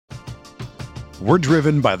We're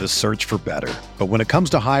driven by the search for better. But when it comes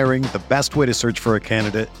to hiring, the best way to search for a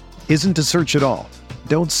candidate isn't to search at all.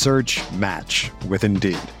 Don't search, match with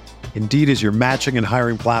Indeed. Indeed is your matching and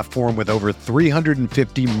hiring platform with over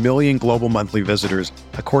 350 million global monthly visitors,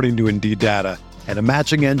 according to Indeed data, and a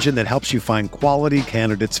matching engine that helps you find quality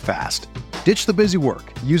candidates fast. Ditch the busy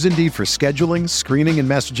work. Use Indeed for scheduling, screening, and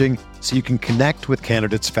messaging so you can connect with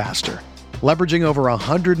candidates faster. Leveraging over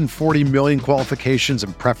 140 million qualifications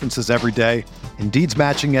and preferences every day, Indeed's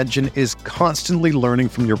matching engine is constantly learning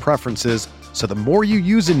from your preferences, so the more you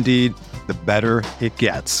use Indeed, the better it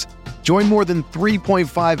gets. Join more than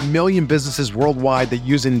 3.5 million businesses worldwide that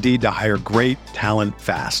use Indeed to hire great talent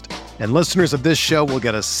fast. And listeners of this show will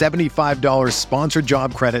get a $75 sponsored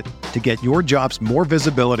job credit to get your jobs more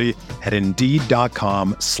visibility at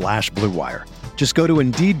Indeed.com/Blue Wire. Just go to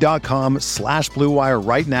Indeed.com/Blue Wire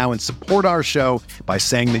right now and support our show by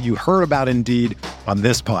saying that you heard about Indeed on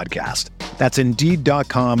this podcast. That's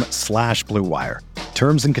Indeed.com/Blue Wire.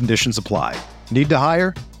 Terms and conditions apply. Need to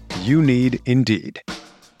hire? You need Indeed.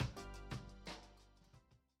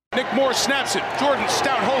 Nick Moore snaps it. Jordan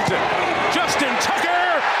Stout holds it. Justin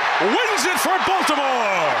Tucker wins it for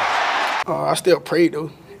Baltimore. I still prayed, though.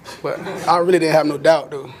 But I really didn't have no doubt,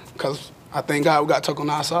 though, because I thank God we got Tucker on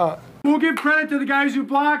our side. We'll give credit to the guys who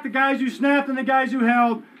blocked, the guys who snapped, and the guys who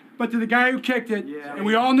held, but to the guy who kicked it, and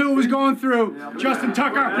we all knew it was going through, Justin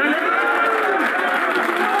Tucker.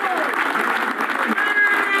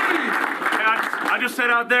 I just said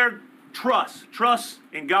out there, trust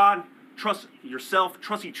in God, trust yourself,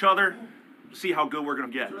 trust each other. See how good we're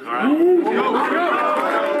gonna get. All right.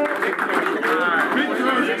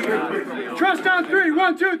 Trust on three.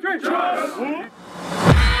 1, 2, 3. Trust.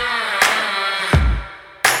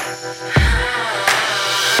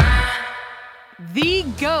 The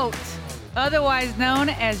GOAT, otherwise known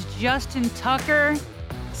as Justin Tucker,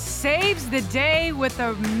 saves the day with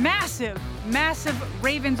a massive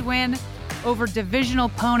Ravens win over divisional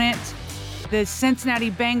opponent, the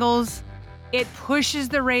Cincinnati Bengals. It pushes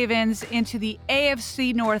the Ravens into the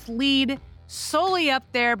AFC North lead, solely up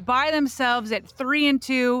there by themselves at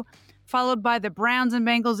 3-2, followed by the Browns and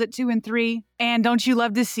Bengals at 2-3. And don't you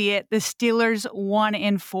love to see it? The Steelers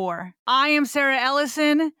 1-4. I am Sarah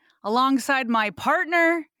Ellison, alongside my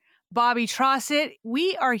partner, Bobby Trossett.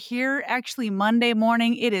 We are here actually Monday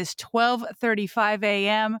morning. It is 12:35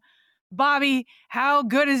 a.m. Bobby, how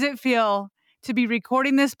good does it feel to be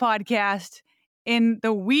recording this podcast in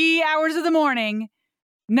the wee hours of the morning,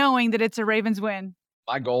 knowing that it's a Ravens win?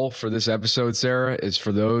 My goal for this episode, Sarah, is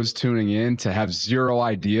for those tuning in to have zero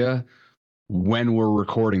idea when we're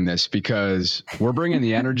recording this, because we're bringing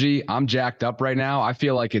the energy. I'm jacked up right now. I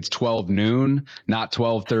feel like it's 12 noon, not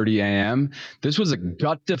 12:30 a.m. This was a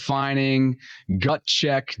gut-defining,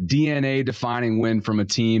 gut-check, DNA-defining win from a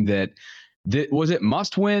team that was it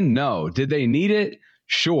must win? No. Did they need it?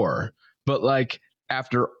 Sure. But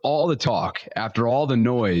after all the talk, after all the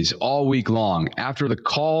noise all week long, after the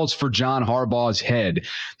calls for John Harbaugh's head,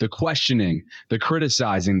 the questioning, the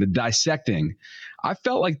criticizing, the dissecting, I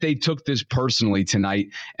felt like they took this personally tonight.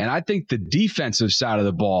 And I think the defensive side of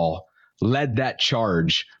the ball led that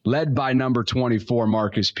charge, led by number 24,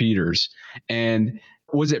 Marcus Peters. And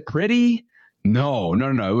was it pretty? No.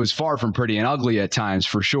 It was far from pretty and ugly at times,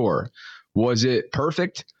 for sure. Was it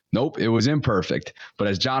perfect? Nope, it was imperfect. But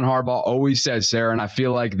as John Harbaugh always says, Sarah, and I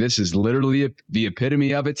feel like this is literally the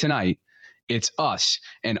epitome of it tonight, it's us.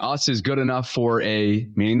 And us is good enough for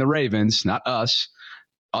meaning the Ravens, not us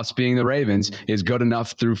being the Ravens, is good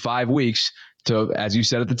enough through 5 weeks to, as you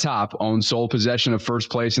said at the top, own sole possession of first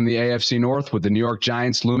place in the AFC North, with the New York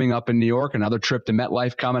Giants looming up in New York, another trip to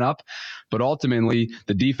MetLife coming up. But ultimately,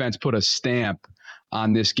 the defense put a stamp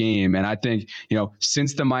on this game. And I think,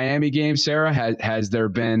 since the Miami game, Sarah, has there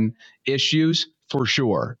been issues? For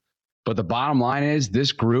sure. But the bottom line is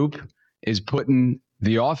this group is putting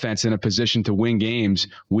the offense in a position to win games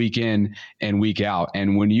week in and week out.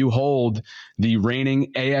 And when you hold the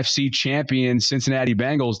reigning AFC champion Cincinnati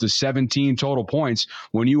Bengals to 17 total points,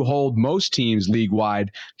 when you hold most teams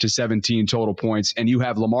league-wide to 17 total points, and you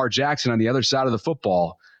have Lamar Jackson on the other side of the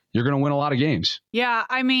football, you're going to win a lot of games. Yeah,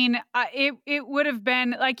 I mean, it would have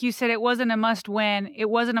been, like you said, it wasn't a must win. It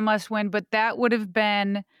wasn't a must win, but that would have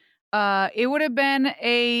been, it would have been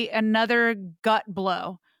another gut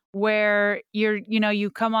blow where you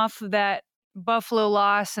come off of that Buffalo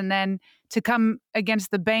loss, and then to come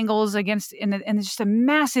against the Bengals and just a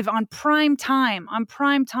massive on prime time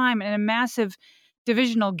in a massive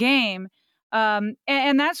divisional game.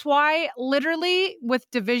 And that's why literally with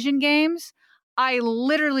division games, I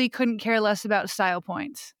literally couldn't care less about style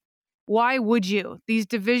points. Why would you? These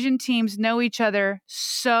division teams know each other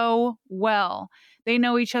so well. They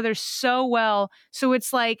know each other so well. So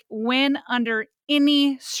it's like win under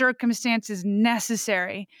any circumstances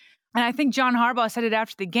necessary. And I think John Harbaugh said it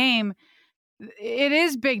after the game. It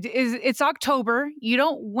is big. It's October. You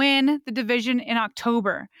don't win the division in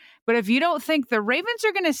October. But if you don't think the Ravens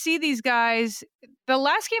are going to see these guys, the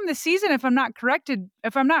last game of the season, if I'm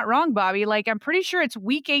not wrong, Bobby, like I'm pretty sure it's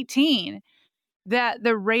week 18 that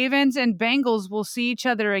the Ravens and Bengals will see each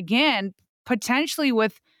other again, potentially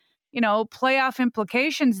with, playoff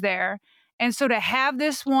implications there. And so to have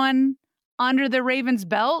this one under the Ravens'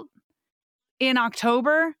 belt in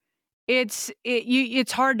October, it's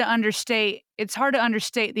hard to understate. It's hard to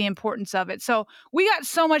understate the importance of it. So we got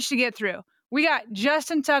so much to get through. We got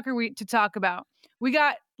Justin Tucker to talk about. We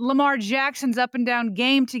got Lamar Jackson's up and down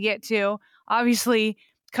game to get to. Obviously,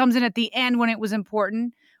 comes in at the end when it was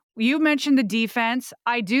important. You mentioned the defense.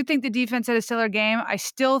 I do think the defense had a stellar game. I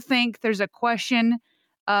still think there's a question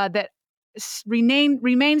that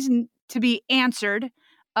remains to be answered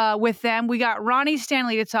with them. We got Ronnie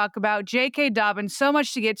Stanley to talk about, J.K. Dobbins, so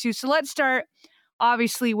much to get to. So let's start,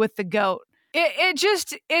 obviously, with the GOAT. It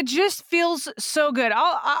just feels so good.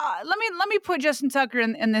 Let me put Justin Tucker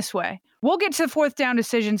in this way. We'll get to fourth down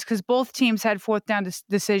decisions because both teams had fourth down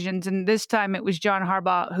decisions, and this time it was John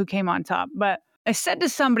Harbaugh who came on top. But I said to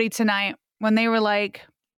somebody tonight when they were like,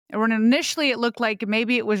 when initially it looked like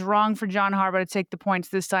maybe it was wrong for John Harbaugh to take the points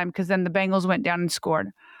this time because then the Bengals went down and scored.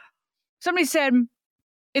 Somebody said,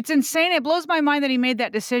 it's insane. It blows my mind that he made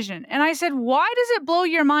that decision. And I said, why does it blow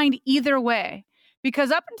your mind either way?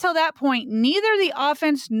 Because up until that point, neither the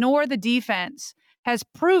offense nor the defense has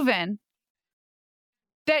proven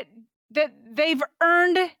that they've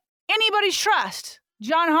earned anybody's trust.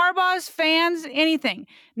 John Harbaugh's fans, anything.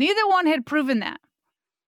 Neither one had proven that.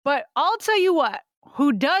 But I'll tell you what,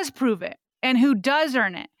 who does prove it and who does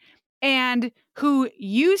earn it and who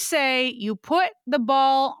you say you put the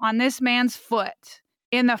ball on this man's foot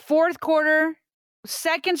in the fourth quarter,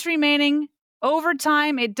 seconds remaining,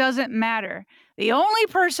 overtime, it doesn't matter. The only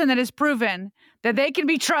person that has proven that they can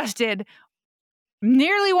be trusted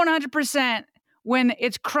nearly 100% when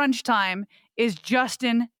it's crunch time is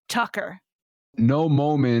Justin Tucker. No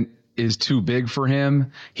moment is too big for him.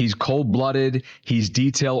 He's cold-blooded. He's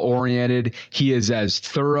detail-oriented. He is as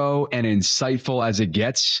thorough and insightful as it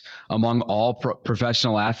gets among all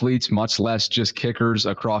professional athletes, much less just kickers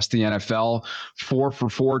across the NFL. 4 for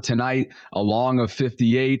 4 tonight, a long of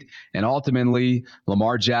 58. And ultimately,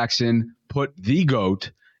 Lamar Jackson put the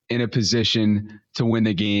GOAT in a position to win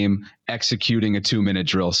the game, executing a 2-minute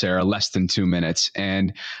drill, Sarah, less than 2 minutes.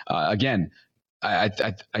 And again,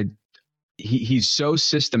 he's so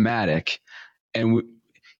systematic. And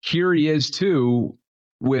here he is too,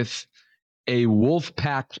 with a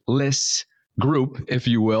Wolfpack-less group, if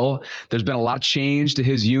you will. There's been a lot of change to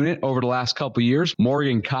his unit over the last couple of years.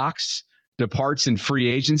 Morgan Cox departs in free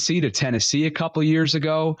agency to Tennessee a couple of years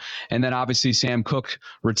ago. And then obviously Sam Cook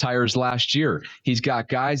retires last year. He's got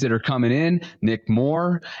guys that are coming in, Nick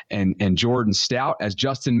Moore and Jordan Stout. As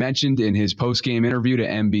Justin mentioned in his post-game interview to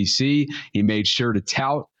NBC, he made sure to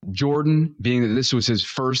tout Jordan, being that this was his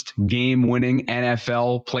first game-winning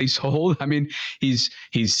NFL placehold. I mean, he's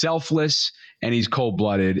selfless and he's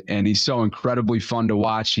cold-blooded, and he's so incredibly fun to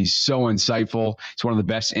watch. He's so insightful. He's one of the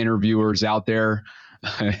best interviewers out there.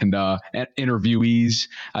 And interviewees,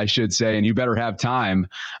 I should say. And you better have time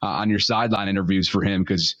on your sideline interviews for him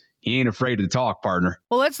because he ain't afraid to talk, partner.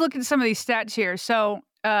 Well, let's look at some of these stats here. So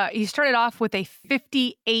he started off with a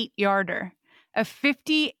 58-yarder. A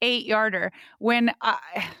 58-yarder.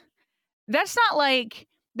 That's not like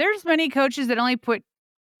there's many coaches that only put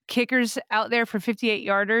kickers out there for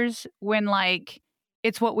 58-yarders when like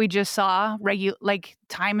it's what we just saw. Like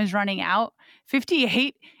time is running out.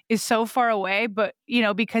 58 is so far away, but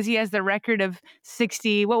because he has the record of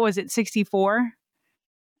 64,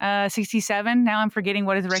 67. Now I'm forgetting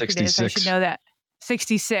what his record 66. Is. I should know that.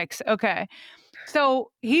 66. Okay.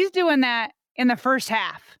 So he's doing that in the first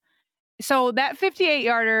half. So that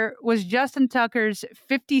 58-yarder was Justin Tucker's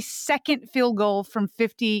 52nd field goal from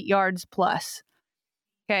 50 yards plus.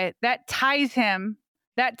 Okay. That tied him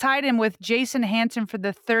with Jason Hanson for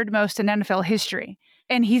the third most in NFL history.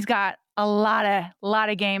 And he's got a lot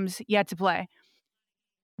of games yet to play.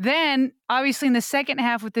 Then, obviously, in the second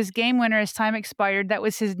half with this game winner as time expired, that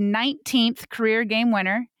was his 19th career game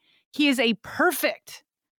winner. He is a perfect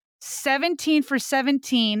 17 for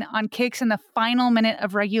 17 on kicks in the final minute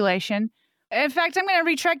of regulation. In fact, I'm going to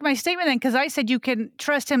retract my statement then, because I said you can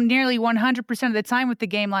trust him nearly 100% of the time with the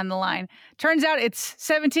game on the line. Turns out it's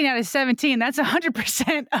 17 out of 17. That's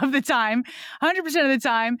 100% of the time, 100% of the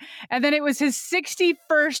time. And then it was his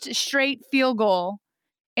 61st straight field goal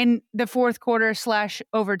in the fourth quarter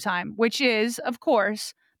 / overtime, which is, of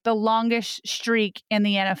course, the longest streak in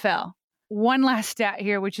the NFL. One last stat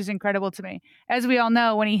here, which is incredible to me. As we all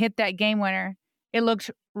know, when he hit that game winner, it looked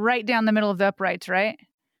right down the middle of the uprights, right?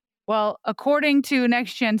 Well, according to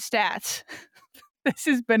Next Gen Stats, this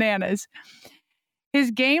is bananas.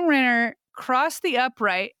 His game winner crossed the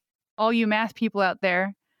upright, all you math people out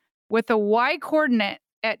there, with a Y coordinate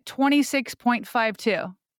at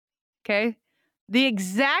 26.52. Okay? The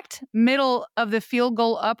exact middle of the field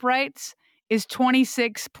goal uprights is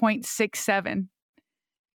 26.67.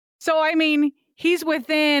 So, I mean, he's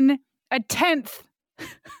within a tenth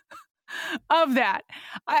of that.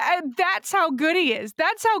 That's how good he is.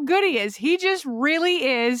 That's how good he is. He just really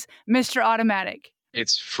is Mr. Automatic.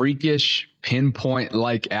 It's freakish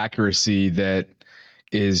pinpoint-like accuracy that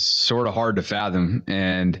is sort of hard to fathom.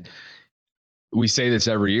 And we say this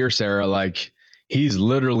every year, Sarah, like he's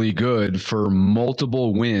literally good for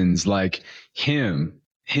multiple wins. Like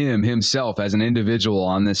himself as an individual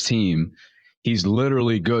on this team, he's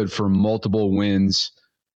literally good for multiple wins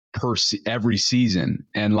every season.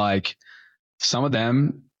 And like some of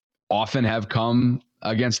them often have come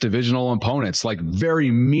against divisional opponents, like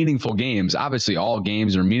very meaningful games. Obviously all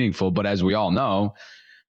games are meaningful, but as we all know,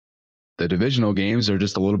 the divisional games are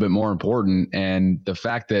just a little bit more important. And the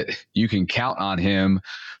fact that you can count on him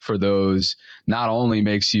for those not only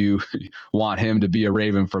makes you want him to be a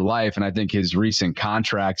Raven for life. And I think his recent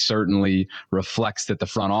contract certainly reflects that the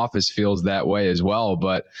front office feels that way as well.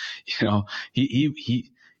 But, you know,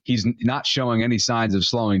 he's not showing any signs of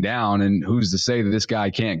slowing down, and who's to say that this guy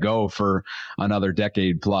can't go for another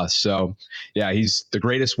decade plus? So yeah, he's the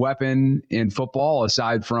greatest weapon in football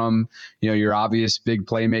aside from, you know, your obvious big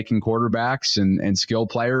playmaking quarterbacks and skill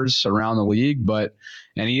players around the league.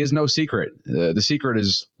 And he is no secret. The secret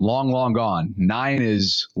is long, long gone. 9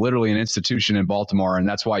 is literally an institution in Baltimore, and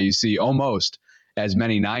that's why you see almost as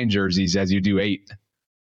many 9 jerseys as you do 8.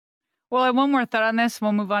 Well, I have one more thought on this.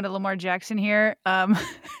 We'll move on to Lamar Jackson here. On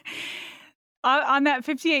that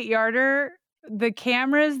 58-yarder, the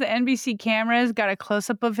NBC cameras got a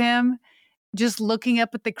close-up of him just looking up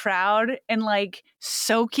at the crowd and like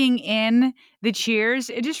soaking in the cheers.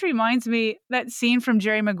 It just reminds me that scene from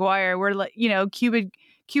Jerry Maguire where, like, you know, Cuba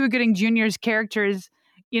Gooding Jr.'s character is,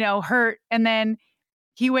 you know, hurt, and then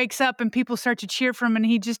he wakes up and people start to cheer for him, and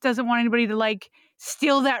he just doesn't want anybody to like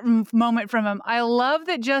steal that moment from him. I love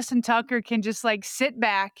that Justin Tucker can just like sit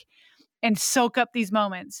back and soak up these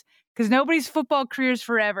moments, because nobody's football career is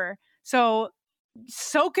forever. So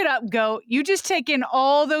soak it up, GOAT. You just take in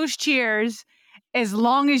all those cheers as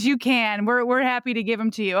long as you can. We're happy to give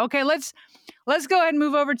them to you. Okay, let's go ahead and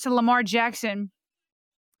move over to Lamar Jackson.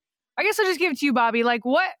 I guess I'll just give it to you, Bobby. Like,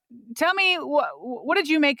 tell me, what did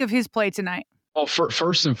you make of his play tonight? Well,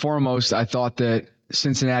 first and foremost, I thought that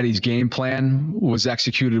Cincinnati's game plan was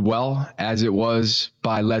executed well, as it was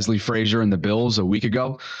by Leslie Frazier and the Bills a week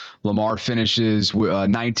ago. Lamar finishes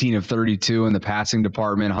 19 of 32 in the passing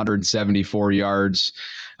department, 174 yards,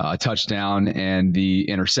 touchdown, and the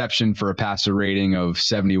interception for a passer rating of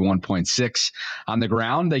 71.6. On the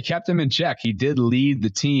ground, they kept him in check. He did lead the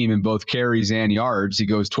team in both carries and yards. He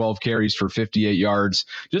goes 12 carries for 58 yards,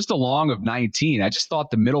 just a long of 19. I just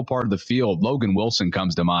thought the middle part of the field, Logan Wilson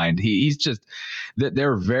comes to mind. He's just,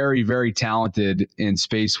 they're very, very talented in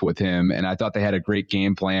space with him. And I thought they had a great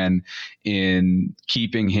game plan in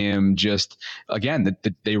keeping him just, again,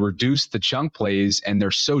 they reduced the chunk plays, and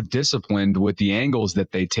they're so disciplined with the angles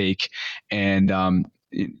that they take, and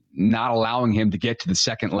not allowing him to get to the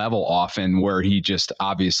second level often, where he just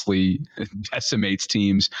obviously decimates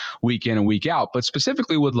teams week in and week out. But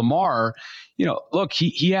specifically with Lamar, you know, look,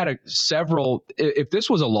 he had several, if this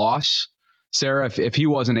was a loss, Sarah, if he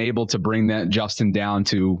wasn't able to bring that Justin down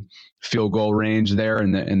to field goal range there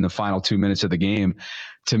in the final 2 minutes of the game,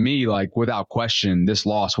 to me, like without question, this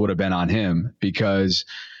loss would have been on him, because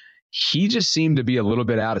he just seemed to be a little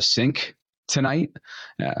bit out of sync tonight.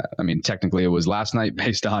 I mean, technically it was last night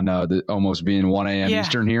based on almost being 1 a.m.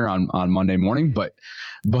 Eastern here on Monday morning, but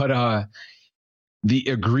the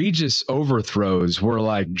egregious overthrows were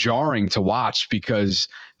like jarring to watch, because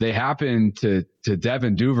they happened to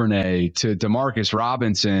Devin Duvernay, to Demarcus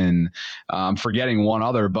Robinson. I'm forgetting one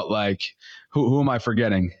other, but like, who am I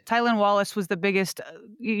forgetting? Tylan Wallace was the biggest,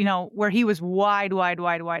 where he was wide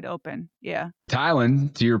open. Yeah.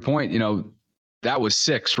 Tylan, to your point, that was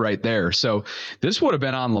 6 right there. So this would have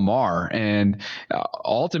been on Lamar. And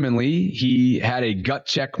ultimately, he had a gut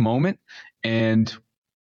check moment. And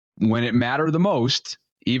when it mattered the most,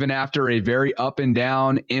 even after a very up and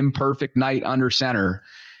down, imperfect night under center,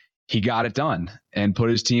 he got it done and put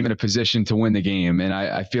his team in a position to win the game. And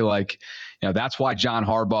I feel like, that's why John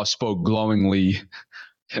Harbaugh spoke glowingly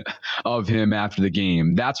of him after the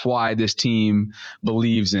game. That's why this team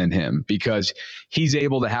believes in him, because he's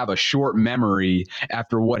able to have a short memory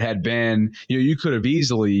after what had been, you could have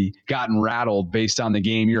easily gotten rattled based on the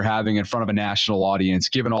game you're having in front of a national audience,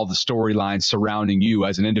 given all the storylines surrounding you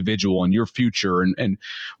as an individual and your future and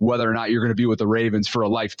whether or not you're going to be with the Ravens for a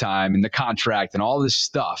lifetime and the contract and all this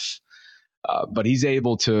stuff. But he's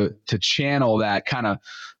able to channel that, kind of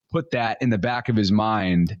put that in the back of his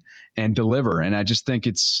mind and deliver. And I just think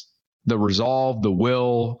it's the resolve, the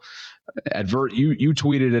will. You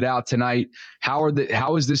tweeted it out tonight. How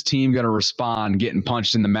is this team going to respond getting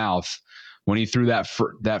punched in the mouth when he threw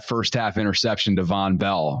that first half interception to Von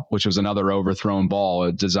Bell, which was another overthrown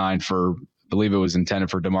ball designed for, I believe it was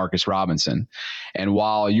intended for Demarcus Robinson. And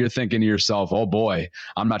while you're thinking to yourself, oh boy,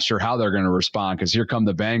 I'm not sure how they're going to respond, because here come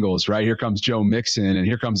the Bengals, right? Here comes Joe Mixon, and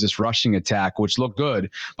here comes this rushing attack, which looked good.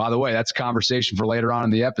 By the way, that's a conversation for later on in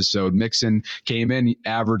the episode. Mixon came in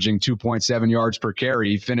averaging 2.7 yards per carry.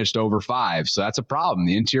 He finished over 5. So that's a problem.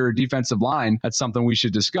 The interior defensive line, that's something we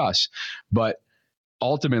should discuss. But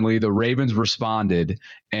ultimately, the Ravens responded,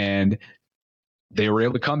 and they were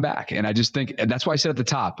able to come back. And I just think, and that's why I said at the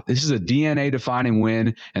top, this is a DNA defining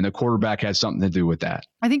win, and the quarterback has something to do with that.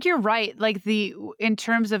 I think you're right. Like in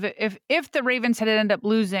terms of if the Ravens had ended up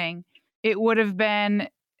losing, it would have been,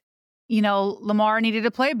 Lamar needed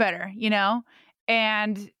to play better,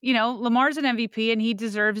 and, Lamar's an MVP and he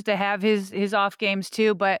deserves to have his off games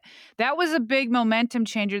too. But that was a big momentum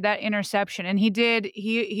changer, that interception. And he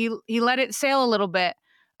let it sail a little bit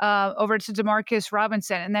over to Demarcus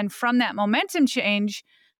Robinson. And then from that momentum change,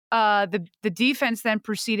 the defense then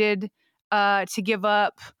proceeded to give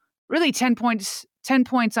up really 10 points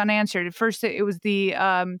unanswered. At first, it was the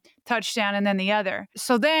touchdown and then the other.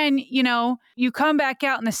 So then, you come back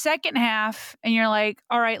out in the second half and you're like,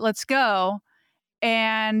 all right, let's go.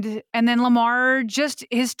 And then Lamar, just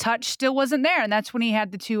his touch still wasn't there. And that's when he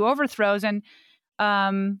had the 2 overthrows. And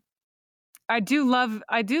I do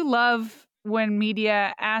love when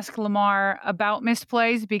media ask Lamar about missed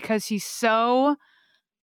plays, because he's so,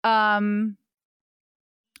 I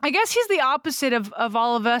guess he's the opposite of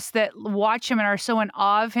all of us that watch him and are so in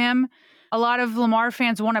awe of him. A lot of Lamar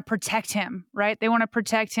fans want to protect him, right? They want to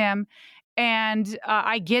protect him. And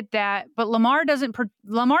I get that, but Lamar doesn't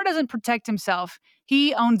protect himself.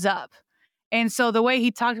 He owns up. And so the way he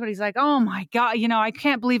talked about it, he's like, oh my God, I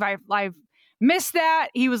can't believe I've missed that.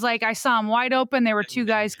 He was like, I saw him wide open. There were 2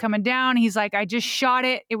 guys coming down. He's like, I just shot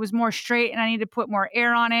it. It was more straight and I need to put more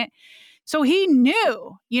air on it. So he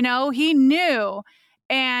knew,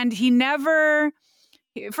 and he never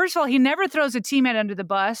throws a teammate under the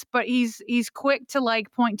bus, but he's quick to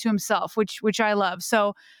point to himself, which I love.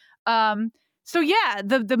 So yeah,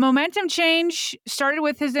 the momentum change started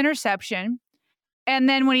with his interception. And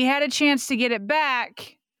then when he had a chance to get it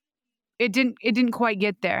back, it didn't quite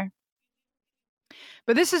get there.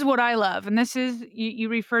 But this is what I love. And this is, you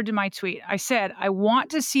referred to my tweet. I said, I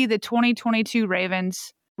want to see the 2022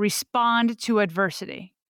 Ravens respond to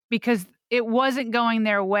adversity, because it wasn't going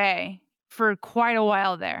their way for quite a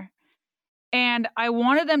while there. And I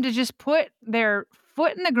wanted them to just put their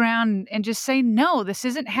foot in the ground and just say, no, this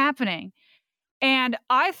isn't happening. And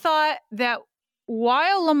I thought that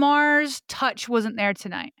while Lamar's touch wasn't there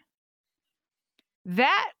tonight,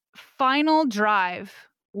 that final drive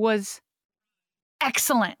was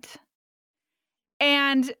excellent.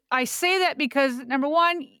 And I say that because, number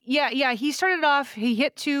one, yeah, he started off, he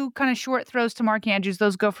hit 2 kind of short throws to Mark Andrews.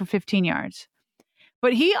 Those go for 15 yards.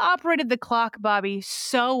 But he operated the clock, Bobby,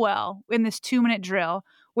 so well in this 2-minute drill,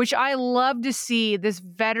 which I love to see, this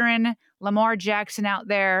veteran Lamar Jackson out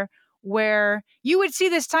there, where you would see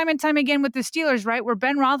this time and time again with the Steelers, right? Where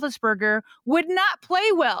Ben Roethlisberger would not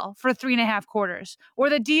play well for 3.5 quarters, or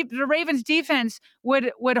the Ravens defense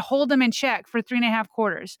would hold him in check for 3.5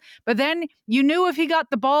 quarters. But then you knew if he got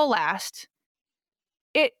the ball last,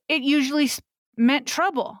 it usually meant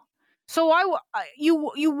trouble. So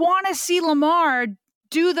you want to see Lamar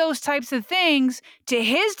do those types of things to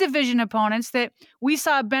his division opponents that we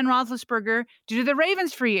saw Ben Roethlisberger do to the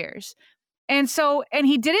Ravens for years. And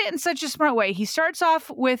he did it in such a smart way. He starts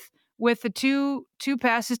off with the two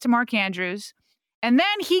passes to Mark Andrews, and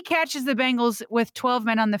then he catches the Bengals with 12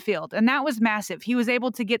 men on the field. And that was massive. He was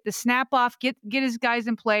able to get the snap off, get his guys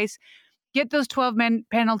in place, get those 12 men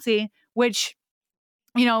penalty, which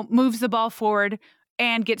moves the ball forward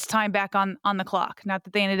and gets time back on the clock. Not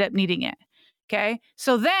that they ended up needing it. Okay.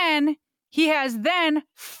 So then he has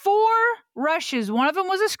 4 rushes. One of them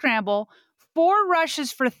was a scramble, 4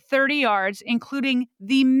 rushes for 30 yards, including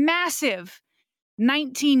the massive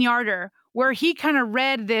 19-yarder where he kind of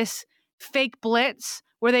read this fake blitz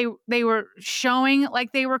where they were showing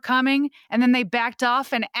like they were coming, and then they backed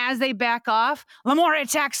off. And as they back off, Lamar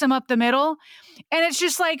attacks him up the middle. And it's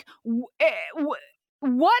just like,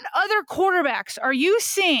 what other quarterbacks are you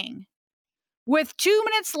seeing with 2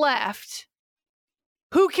 minutes left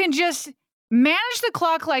who can just manage the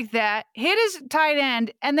clock like that, hit his tight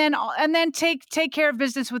end, and then take care of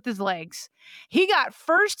business with his legs? He got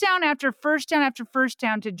first down after first down after first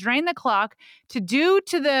down to drain the clock, to do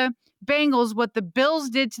to the Bengals what the Bills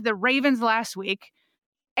did to the Ravens last week,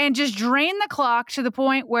 and just drain the clock to the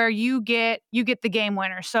point where you get the game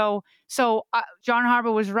winner. So John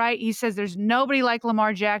Harbaugh was right. He says there's nobody like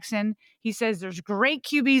Lamar Jackson. He says there's great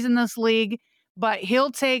QBs in this league, but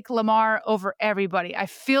he'll take Lamar over everybody. I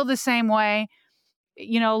feel the same way.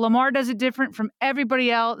 Lamar does it different from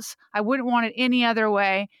everybody else. I wouldn't want it any other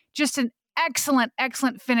way. Just an excellent,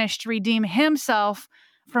 excellent finish to redeem himself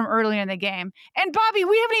from earlier in the game. And Bobby,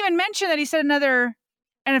 we haven't even mentioned that he set another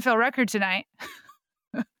NFL record tonight.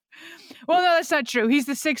 Well, no, that's not true. He's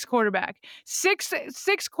the 6th quarterback.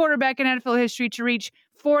 Sixth quarterback in NFL history to reach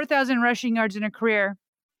 4,000 rushing yards in a career.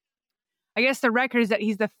 I guess the record is that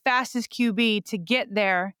he's the fastest QB to get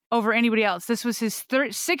there over anybody else. This was his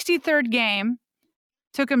 63rd game.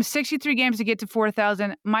 Took him 63 games to get to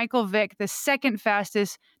 4,000. Michael Vick, the second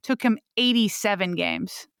fastest, took him 87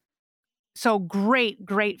 games. So great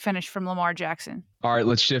finish from Lamar Jackson. All right,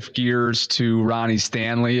 let's shift gears to Ronnie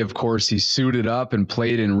Stanley. Of course, he suited up and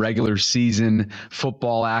played in regular season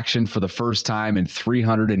football action for the first time in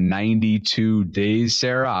 392 days,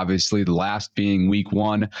 Sarah. Obviously, the last being week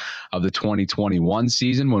 1 of the 2021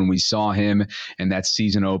 season when we saw him in that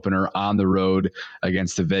season opener on the road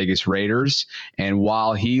against the Vegas Raiders. And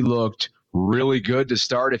while he looked really good to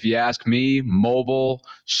start, if you ask me, mobile,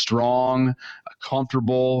 strong,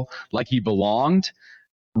 comfortable, like he belonged,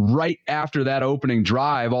 right after that opening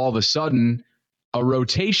drive, all of a sudden, a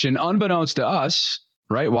rotation, unbeknownst to us,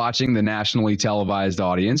 right, watching the nationally televised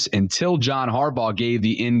audience, until John Harbaugh gave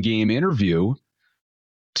the in-game interview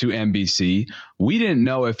to NBC, we didn't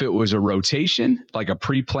know if it was a rotation, like a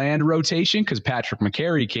pre-planned rotation, because Patrick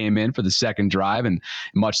McCary came in for the second drive and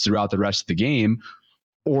much throughout the rest of the game,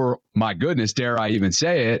 or, my goodness, dare I even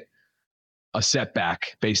say it, a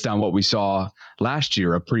setback based on what we saw last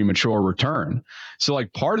year, a premature return. So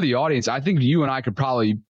like part of the audience, I think you and I could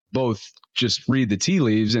probably both just read the tea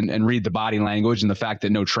leaves and read the body language and the fact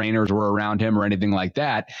that no trainers were around him or anything like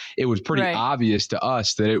that. It was pretty obvious to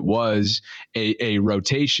us that it was a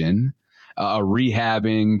rotation, a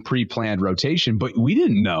rehabbing, pre-planned rotation, but we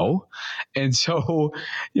didn't know. And so,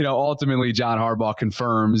 ultimately John Harbaugh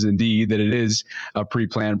confirms indeed that it is a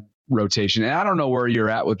pre-planned rotation. And I don't know where you're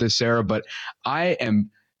at with this, Sarah, but I am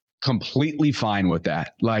completely fine with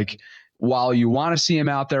that. Like, while you want to see him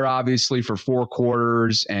out there, obviously, for 4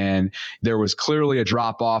 quarters, and there was clearly a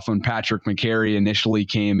drop-off when Patrick McCary initially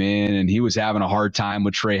came in, and he was having a hard time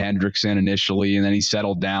with Trey Hendrickson initially, and then he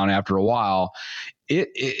settled down after a while.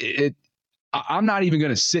 I'm not even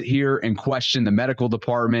going to sit here and question the medical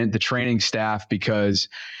department, the training staff, because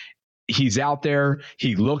he's out there.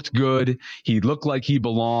 He looked good. He looked like he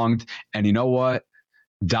belonged. And you know what?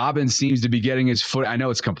 Dobbins seems to be getting his foot. I know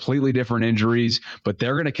it's completely different injuries, but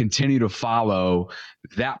they're going to continue to follow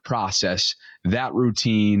that process, that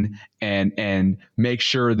routine, and make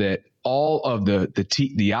sure that all of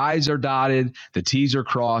the I's are dotted, the T's are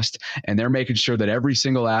crossed, and they're making sure that every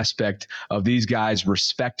single aspect of these guys'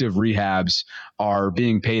 respective rehabs are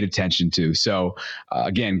being paid attention to. So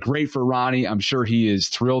again, great for Ronnie. I'm sure he is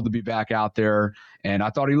thrilled to be back out there, and I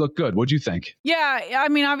thought he looked good. What'd you think? Yeah, I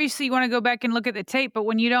mean, obviously you want to go back and look at the tape, but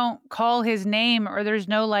when you don't call his name or there's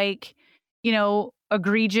no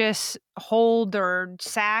egregious hold or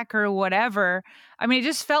sack or whatever, I mean, it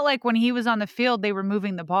just felt like when he was on the field, they were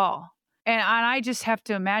moving the ball. And I just have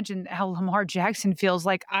to imagine how Lamar Jackson feels.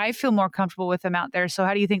 Like, I feel more comfortable with him out there. So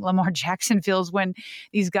how do you think Lamar Jackson feels when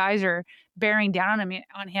these guys are bearing down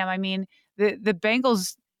on him? I mean, the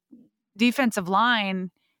Bengals defensive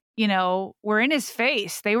line, were in his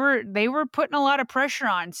face. They were putting a lot of pressure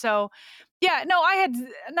on. So yeah, no,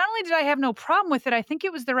 not only did I have no problem with it, I think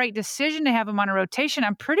it was the right decision to have him on a rotation.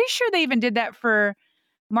 I'm pretty sure they even did that for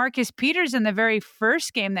Marcus Peters in the very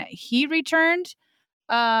first game that he returned.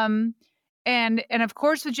 And of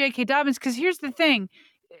course with J.K. Dobbins, because here's the thing.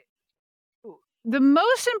 the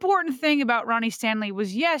most important thing about Ronnie Stanley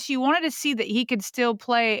was, yes, you wanted to see that he could still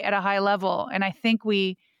play at a high level. And I think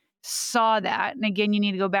we saw that. And again, you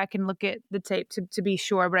need to go back and look at the tape to be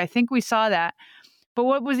sure, but I think we saw that. But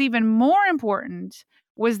what was even more important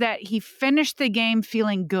was that he finished the game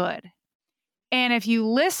feeling good. And if you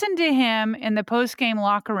listen to him in the post-game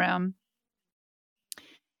locker room,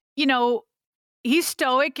 you know, he's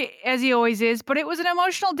stoic as he always is, but it was an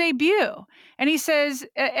emotional debut. And he says,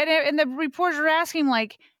 and the reporters are asking him,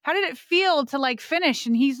 like, how did it feel to like finish?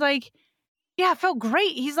 And he's like, yeah, it felt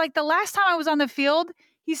great. He's like, the last time I was on the field,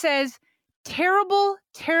 he says, terrible,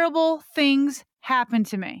 terrible things happened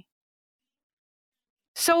to me.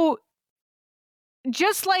 So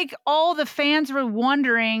just like all the fans were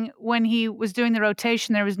wondering when he was doing the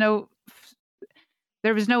rotation, there was no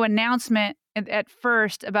announcement at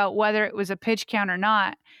first about whether it was a pitch count or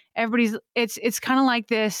not. It's kind of like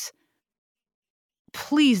this,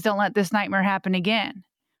 please don't let this nightmare happen again.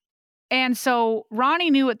 And so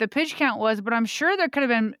Ronnie knew what the pitch count was, but I'm sure there could have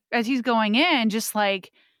been, as he's going in, just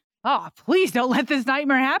like, oh, please don't let this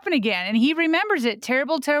nightmare happen again. And he remembers it.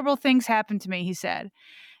 Terrible, terrible things happened to me, he said.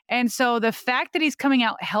 And so the fact that he's coming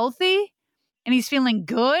out healthy and he's feeling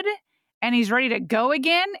good and he's ready to go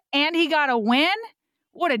again and he got a win,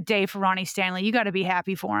 what a day for Ronnie Stanley. You got to be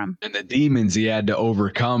happy for him. And the demons he had to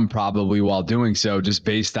overcome probably while doing so, just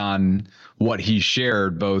based on what he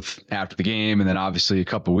shared both after the game and then obviously a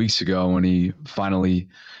couple of weeks ago when he finally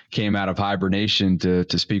came out of hibernation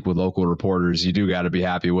to speak with local reporters. You do got to be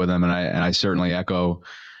happy with him. And I certainly echo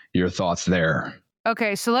your thoughts there.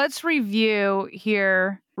 Okay, so let's review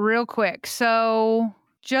here real quick. So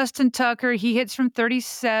Justin Tucker, he hits from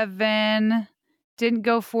 37, didn't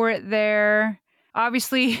go for it there.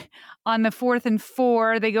 Obviously, on the 4th and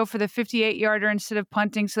 4, they go for the 58-yarder instead of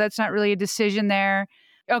punting, so that's not really a decision there.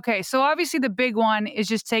 Okay, so obviously the big one is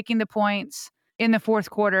just taking the points in the fourth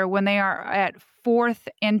quarter when they are at 4th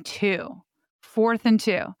and 2. 4th and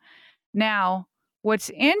 2. Now, what's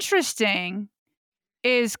interesting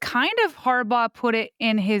is kind of Harbaugh put it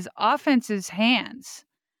in his offense's hands.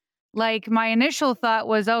 Like, my initial thought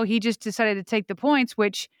was, oh, he just decided to take the points,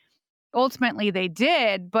 which ultimately they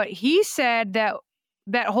did. But he said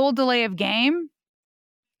that whole delay of game,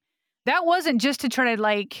 that wasn't just to try to,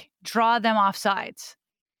 like, draw them off sides.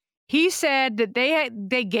 He said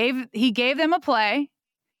that he gave them a play,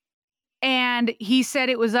 and he said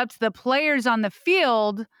it was up to the players on the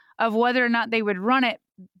field of whether or not they would run it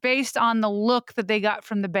based on the look that they got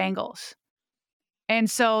from the Bengals. And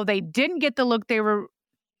so they didn't get the look they were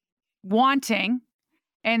wanting.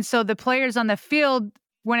 And so the players on the field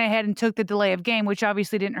went ahead and took the delay of game, which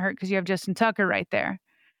obviously didn't hurt because you have Justin Tucker right there.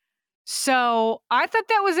 So I thought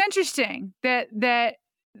that was interesting that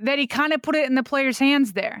he kind of put it in the players'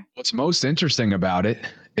 hands there. What's most interesting about it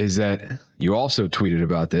is that you also tweeted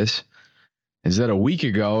about this, is that a week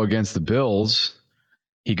ago against the Bills,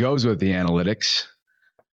 he goes with the analytics.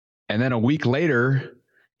 And then a week later,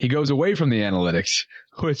 he goes away from the analytics,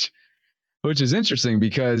 which is interesting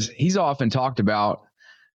because he's often talked about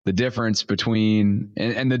the difference between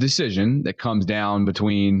and the decision that comes down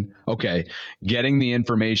between, okay, getting the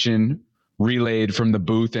information relayed from the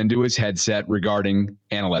booth into his headset regarding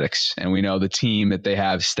analytics. And we know the team that they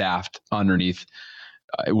have staffed underneath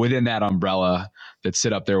within that umbrella that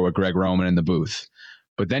sit up there with Greg Roman in the booth.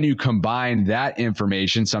 But then you combine that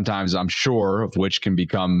information, sometimes I'm sure of which can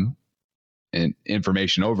become an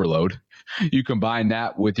information overload. You combine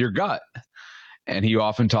that with your gut. And he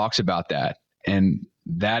often talks about that. And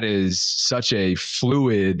that is such a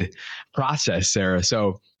fluid process, Sarah.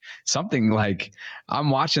 So something like I'm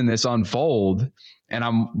watching this unfold and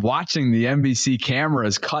I'm watching the NBC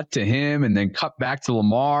cameras cut to him and then cut back to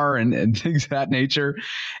Lamar and things of that nature.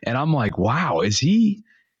 And I'm like, wow,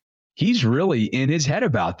 he's really in his head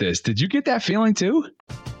about this. Did you get that feeling too?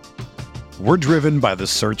 We're driven by the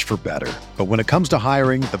search for better. But when it comes to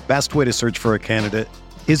hiring, the best way to search for a candidate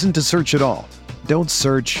isn't to search at all. Don't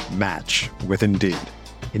search, match with Indeed.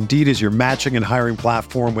 Indeed is your matching and hiring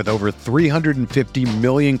platform with over 350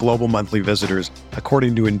 million global monthly visitors,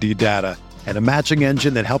 according to Indeed data, and a matching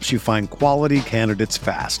engine that helps you find quality candidates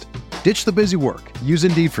fast. Ditch the busy work. Use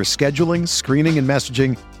Indeed for scheduling, screening, and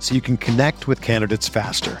messaging so you can connect with candidates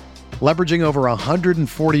faster. Leveraging over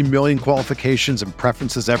 140 million qualifications and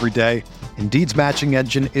preferences every day, Indeed's matching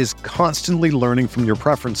engine is constantly learning from your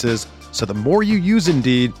preferences, so the more you use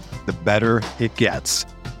Indeed, the better it gets.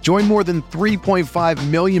 Join more than 3.5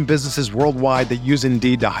 million businesses worldwide that use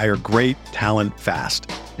Indeed to hire great talent fast.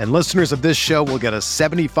 And listeners of this show will get a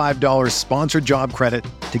 $75 sponsored job credit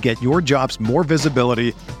to get your jobs more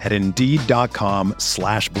visibility at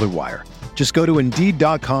Indeed.com/Blue Wire. Just go to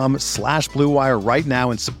Indeed.com/Blue Wire right now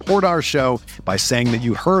and support our show by saying that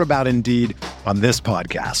you heard about Indeed on this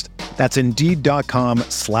podcast. That's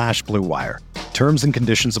Indeed.com/Blue Wire. Terms and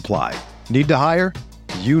conditions apply. Need to hire?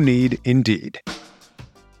 You need Indeed.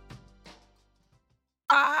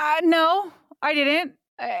 No, I didn't.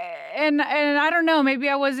 And I don't know, maybe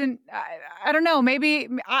I wasn't, I don't know, maybe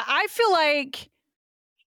I feel like,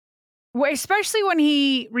 especially when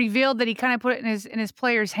he revealed that he kind of put it in his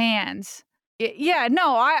players' hands.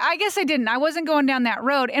 I guess I didn't. I wasn't going down that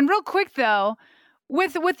road. And real quick though,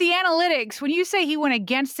 with the analytics, when you say he went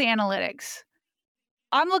against the analytics,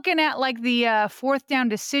 I'm looking at like the fourth down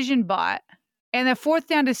decision bot, and the fourth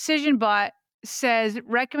down decision bot says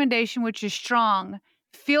recommendation, which is strong,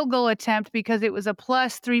 field goal attempt because it was a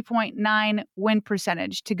plus 3.9 win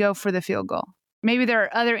percentage to go for the field goal. Maybe there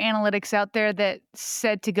are other analytics out there that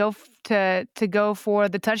said to go for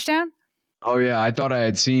the touchdown. Oh yeah, I thought I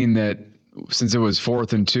had seen that since it was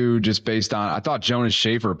 4th and 2, just based on, I thought Jonas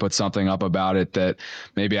Schaefer put something up about it that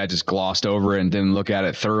maybe I just glossed over and didn't look at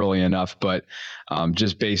it thoroughly enough. But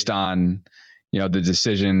just based on, the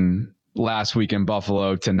decision last week in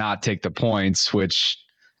Buffalo to not take the points, which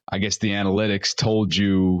I guess the analytics told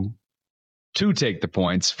you to take the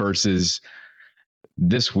points versus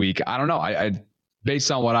this week. I don't know. I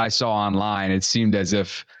based on what I saw online, it seemed as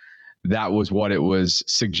if that was what it was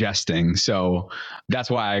suggesting. So that's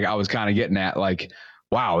why I was kind of getting at, like,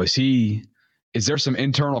 wow, is there some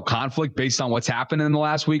internal conflict based on what's happened in the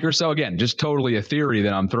last week or so? Again, just totally a theory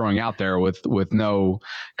that I'm throwing out there with no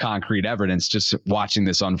concrete evidence, just watching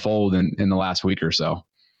this unfold in the last week or so.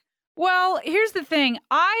 Well, here's the thing.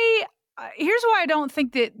 Here's why I don't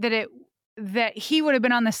think that he would have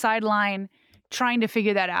been on the sideline trying to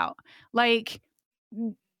figure that out. Like,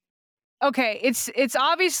 okay, it's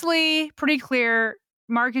obviously pretty clear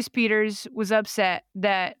Marcus Peters was upset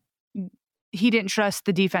that he didn't trust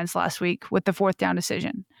the defense last week with the fourth down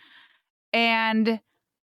decision. And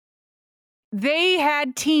they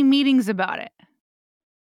had team meetings about it.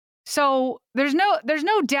 So there's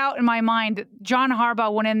no doubt in my mind that John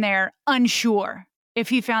Harbaugh went in there unsure if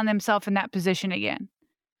he found himself in that position again.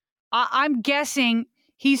 I'm guessing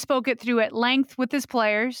he spoke it through at length with his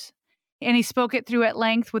players, and he spoke it through at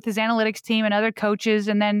length with his analytics team and other coaches,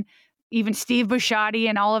 and then even Steve Bisciotti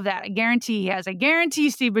and all of that. I guarantee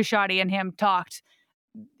Steve Bisciotti and him talked,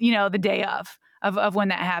 the day of when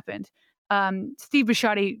that happened. Steve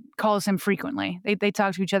Bisciotti calls him frequently. They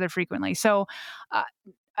talk to each other frequently. So,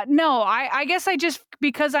 no, I guess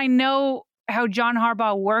because I know how John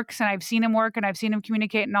Harbaugh works and I've seen him work and I've seen him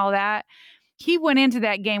communicate and all that, he went into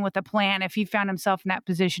that game with a plan if he found himself in that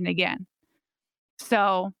position again.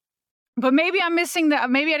 So, but maybe I'm missing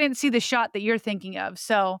maybe I didn't see the shot that you're thinking of.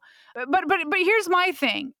 So, but here's my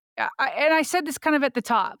thing. And I said this kind of at the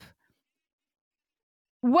top.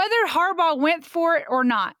 Whether Harbaugh went for it or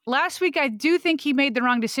not, last week I do think he made the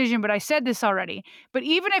wrong decision, but I said this already. But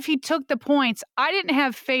even if he took the points, I didn't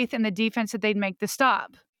have faith in the defense that they'd make the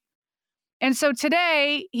stop. And so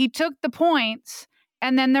today he took the points,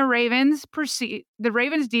 and then the Ravens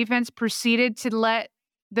defense proceeded to let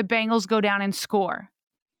the Bengals go down and score.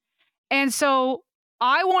 And so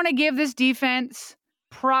I want to give this defense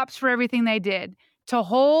props for everything they did to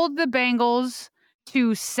hold the Bengals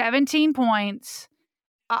to 17 points.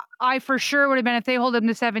 I for sure would have been, if they hold them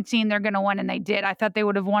to 17, they're going to win, and they did. I thought they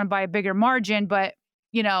would have won by a bigger margin, but,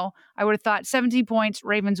 I would have thought 17 points,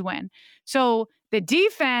 Ravens win. So the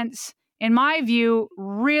defense, in my view,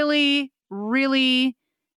 really, really,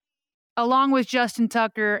 along with Justin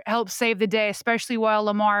Tucker, helped save the day, especially while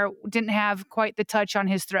Lamar didn't have quite the touch on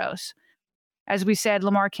his throws. As we said,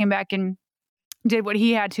 Lamar came back and did what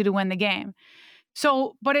he had to win the game.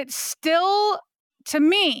 So, but it's still, to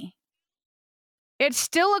me, it's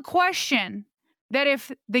still a question that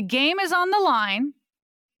if the game is on the line,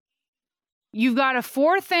 you've got a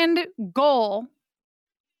 4th and goal,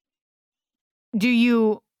 do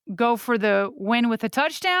you go for the win with a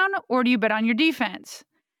touchdown, or do you bet on your defense?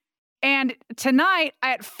 And tonight,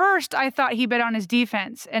 at first, I thought he bet on his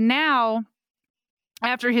defense. And now,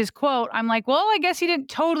 after his quote, I'm like, well, I guess he didn't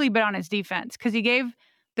totally bet on his defense because he gave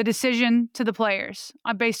the decision to the players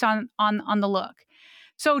based on the look.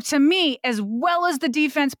 So to me, as well as the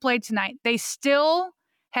defense played tonight, they still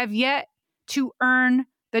have yet to earn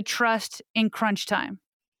the trust in crunch time.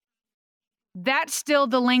 That's still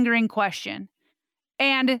the lingering question.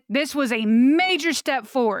 And this was a major step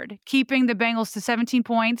forward, keeping the Bengals to 17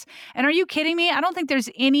 points. And are you kidding me? I don't think there's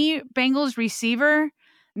any Bengals receiver.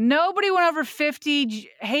 Nobody went over 50.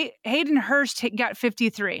 Hayden Hurst got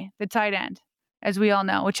 53, the tight end. as we all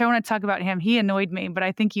know, which I want to talk about him. He annoyed me, but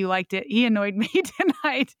I think you liked it. He annoyed me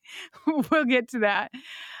tonight. We'll get to that.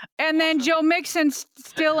 And then Joe Mixon's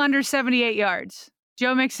still under 78 yards.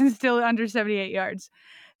 Joe Mixon's still under 78 yards.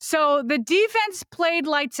 So the defense played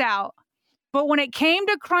lights out, but when it came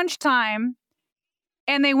to crunch time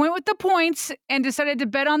and they went with the points and decided to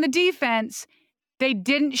bet on the defense, they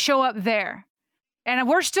didn't show up there. And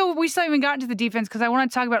we still haven't even gotten to the defense because I want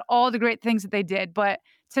to talk about all the great things that they did. But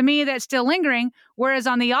to me, that's still lingering. Whereas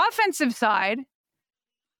on the offensive side,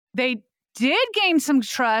 they did gain some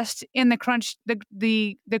trust in the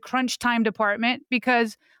crunch time department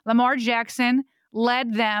because Lamar Jackson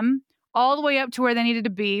led them all the way up to where they needed to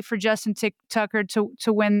be for Justin Tucker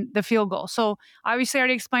to win the field goal. So obviously I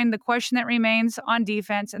already explained the question that remains on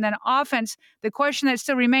defense. And then offense, the question that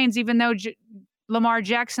still remains, even though Lamar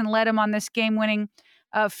Jackson led him on this game-winning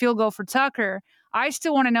field goal for Tucker, I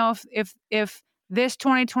still want to know if this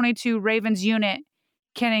 2022 Ravens unit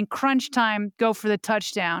can, in crunch time, go for the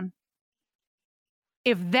touchdown,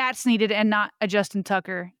 if that's needed and not a Justin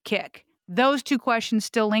Tucker kick. Those two questions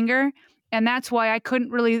still linger, and that's why I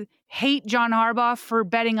couldn't really hate John Harbaugh for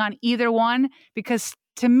betting on either one, because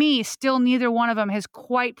to me, still neither one of them has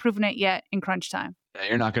quite proven it yet in crunch time. Yeah,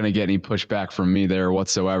 you're not going to get any pushback from me there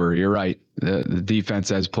whatsoever. You're right. The defense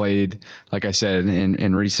has played, like I said,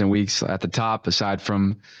 in recent weeks at the top, aside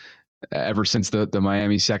from ever since the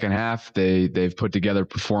Miami second half, they've put together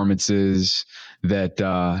performances that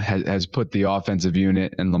has put the offensive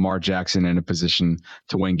unit and Lamar Jackson in a position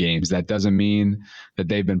to win games. That doesn't mean that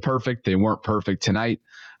they've been perfect. They weren't perfect tonight,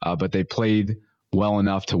 but they played well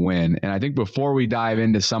enough to win. And I think before we dive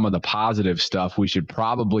into some of the positive stuff, we should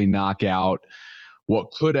probably knock out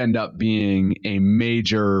what could end up being a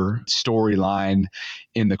major storyline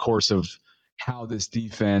in the course of how this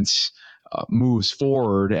defense moves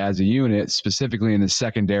forward as a unit, specifically in the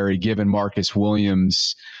secondary, given Marcus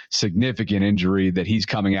Williams' significant injury that he's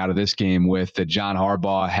coming out of this game with, that John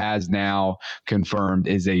Harbaugh has now confirmed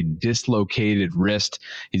is a dislocated wrist.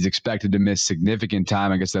 He's expected to miss significant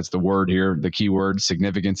time. I guess that's the word here, the key word,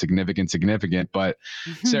 significant. But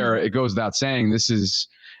Sarah, it goes without saying, this is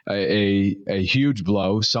a huge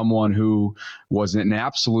blow. Someone who was an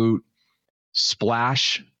absolute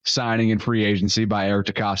splash signing in free agency by Eric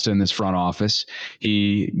DeCosta in this front office.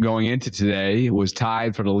 He, going into today, was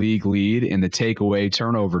tied for the league lead in the takeaway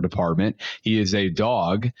turnover department. He is a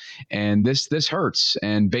dog, and this hurts.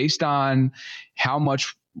 And based on how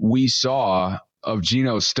much we saw of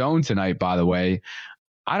Geno Stone tonight, by the way,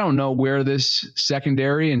 I don't know where this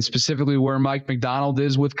secondary and specifically where Mike Macdonald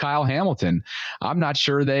is with Kyle Hamilton. I'm not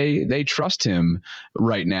sure they trust him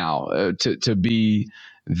right now to be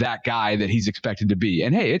that guy that he's expected to be.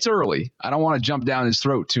 And hey, it's early. I don't want to jump down his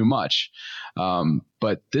throat too much.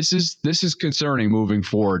 But this is concerning moving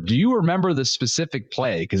forward. Do you remember the specific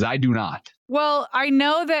play? Because I do not. Well, I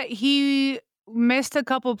know that he missed a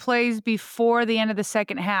couple plays before the end of the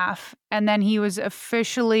second half, and then he was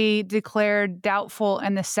officially declared doubtful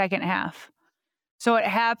in the second half. So it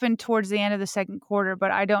happened towards the end of the second quarter,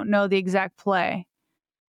 but I don't know the exact play.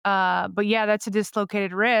 But yeah, that's a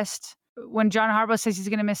dislocated wrist. When John Harbaugh says he's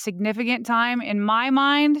going to miss significant time, in my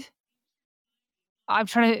mind, I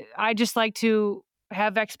just like to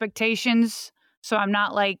have expectations, so I'm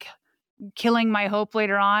not like killing my hope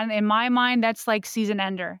later on. In my mind, that's like season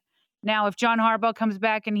ender. Now, if John Harbaugh comes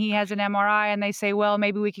back and he has an MRI and they say, well,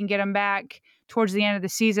 maybe we can get him back towards the end of the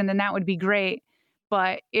season, then that would be great.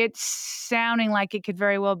 But it's sounding like it could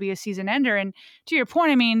very well be a season ender. And to your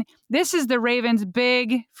point, I mean, this is the Ravens'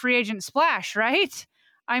 big free agent splash, right?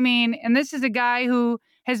 I mean, and this is a guy who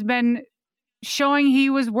has been showing he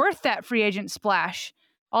was worth that free agent splash.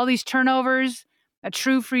 All these turnovers, a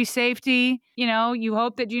true free safety. You know, you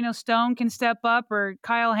hope that Geno Stone can step up or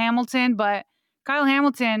Kyle Hamilton, but Kyle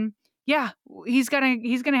Hamilton, yeah, he's gonna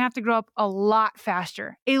have to grow up a lot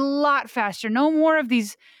faster. No more of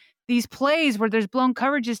these plays where there's blown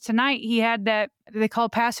coverages. Tonight he had that they call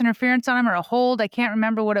pass interference on him or a hold. I can't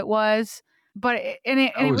remember what it was. But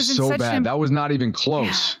it was so bad. That was not even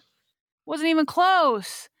close. Yeah, wasn't even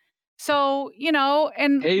close. So, you know,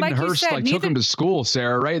 and Hayden like Hurst you said, took him to school,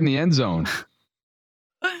 Sarah, right in the end zone.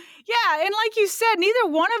 Yeah, and like you said, neither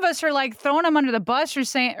one of us are like throwing him under the bus or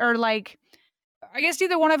saying, or like, I guess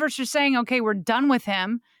neither one of us are saying, okay, we're done with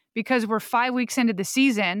him because we're 5 weeks into the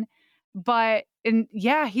season. But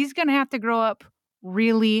yeah, he's going to have to grow up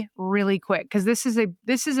really, really quick because this is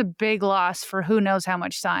a big loss for who knows how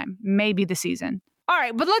much time, maybe the season. All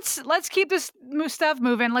right, but let's keep this stuff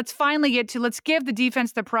moving. Let's give the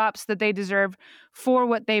defense the props that they deserve for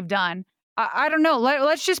what they've done. I don't know.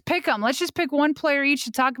 Let's just pick them. Let's just pick one player each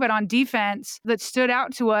to talk about on defense that stood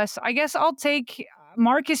out to us. I guess I'll take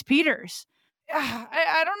Marcus Peters.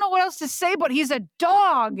 I don't know what else to say, but he's a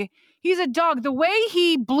dog. He's a dog. The way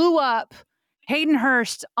he blew up Hayden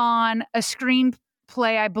Hurst on a screen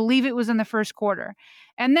play, I believe it was in the first quarter.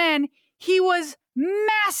 And then he was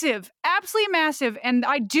massive, absolutely massive. And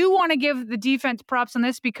I do want to give the defense props on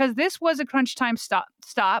this because this was a crunch time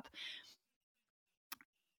stop.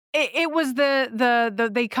 It was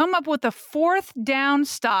they come up with a 4th down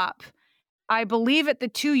stop, I believe at the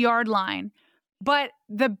 2-yard line. But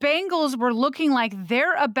the Bengals were looking like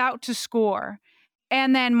they're about to score.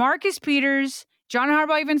 And then Marcus Peters, John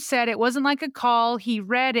Harbaugh even said it wasn't like a call. He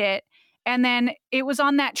read it. And then it was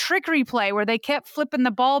on that trickery play where they kept flipping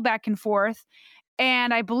the ball back and forth.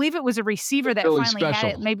 And I believe it was a receiver that finally had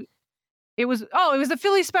it. Maybe it was the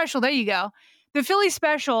Philly special. There you go. The Philly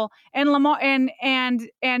special. And Lamar and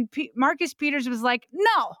Marcus Peters was like,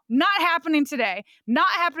 no, not happening today. Not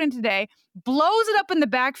happening today. Blows it up in the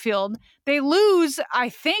backfield. They lose, I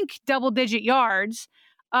think, double-digit yards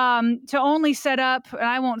to only set up, and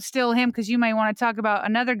I won't steal him because you may want to talk about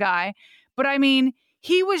another guy. But, I mean,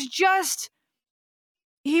 he just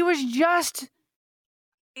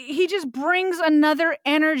brings another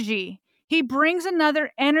energy. He brings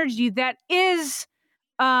another energy that is,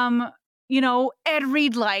 Ed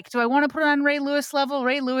Reed-like. Do I want to put it on Ray Lewis level?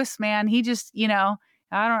 Ray Lewis, man, he just,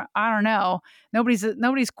 I don't know.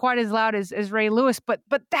 Nobody's quite as loud as Ray Lewis, but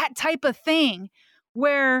that type of thing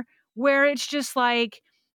where it's just like,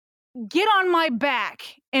 get on my back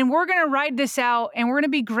and we're going to ride this out and we're going to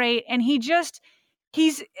be great. And he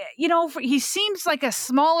seems like a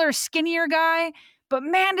smaller, skinnier guy, but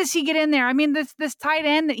man, does he get in there. I mean, this tight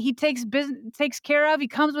end that he takes care of, he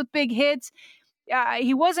comes with big hits.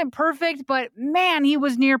 He wasn't perfect, but man, he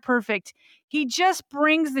was near perfect. He just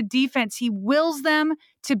brings the defense. He wills them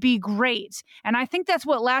to be great. And I think that's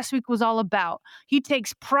what last week was all about. He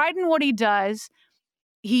takes pride in what he does.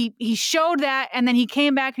 He showed that, and then he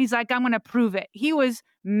came back and he's like, I'm going to prove it. He was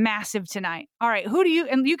massive tonight. All right,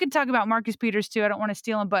 and you can talk about Marcus Peters too. I don't want to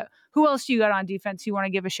steal him, but who else do you got on defense you want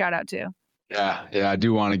to give a shout out to? Yeah, I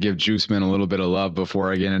do want to give Juiceman a little bit of love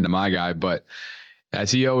before I get into my guy. But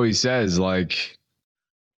as he always says, like,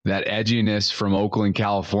 that edginess from Oakland,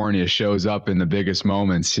 California shows up in the biggest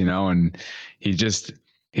moments, and he's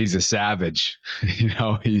a savage,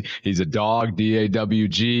 he's a dog,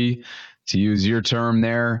 DAWG, to use your term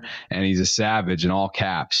there, and he's a savage in all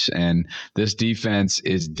caps. And this defense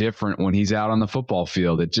is different when he's out on the football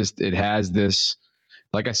field. It has this,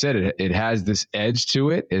 like I said, it has this edge to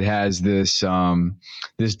it. It has this,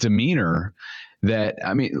 this demeanor that,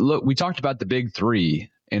 I mean, look, we talked about the big three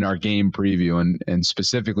in our game preview, and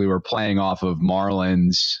specifically we're playing off of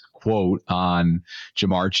Marlon's quote on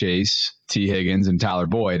Jamar Chase, T. Higgins, and Tyler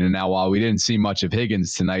Boyd. And now, while we didn't see much of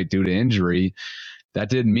Higgins tonight due to injury, that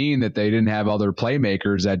didn't mean that they didn't have other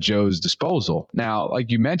playmakers at Joe's disposal. Now, like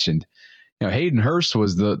you mentioned, Hayden Hurst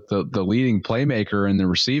was the leading playmaker in the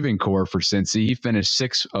receiving core for Cincy. He finished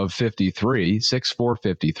 6 for 53.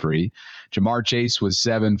 Jamar Chase was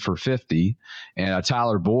 7 for 50, and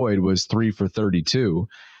Tyler Boyd was 3 for 32.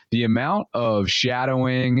 The amount of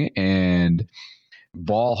shadowing and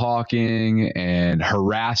ball hawking and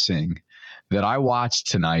harassing that I watched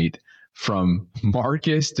tonight from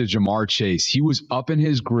Marcus to Jamar Chase, he was up in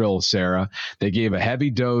his grill, Sarah. They gave a heavy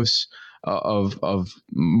dose of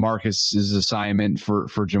Marcus's assignment for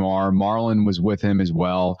Jamar. Marlon was with him as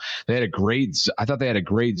well. I thought they had a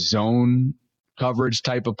great zone coverage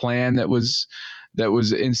type of plan that was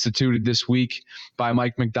instituted this week by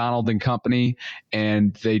Mike McDonald and company,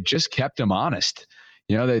 and they just kept him honest.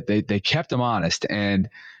 They kept him honest, and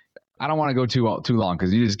I don't want to go too long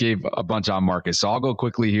because you just gave a bunch on Marcus. So I'll go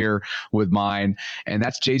quickly here with mine, and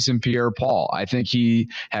that's Jason Pierre-Paul. I think he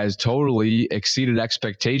has totally exceeded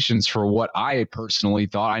expectations for what I personally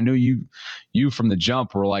thought. I knew you from the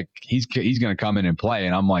jump were like, he's going to come in and play.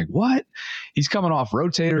 And I'm like, what? He's coming off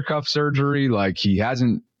rotator cuff surgery. Like, he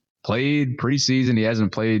hasn't played preseason. He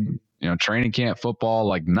hasn't played, training camp football,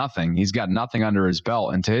 like nothing. He's got nothing under his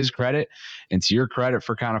belt. And to his credit, and to your credit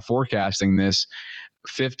for kind of forecasting this,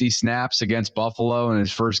 50 snaps against Buffalo in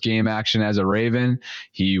his first game action as a Raven.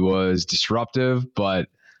 He was disruptive, but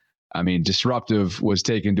I mean, disruptive was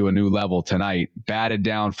taken to a new level tonight. Batted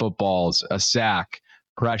down footballs, a sack,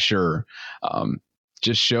 pressure.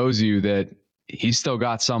 Just shows you that he's still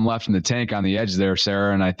got some left in the tank on the edge there,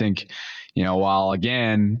 Sarah. And I think, while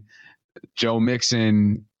again, Joe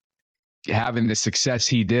Mixon having the success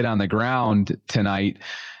he did on the ground tonight,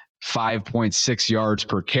 5.6 yards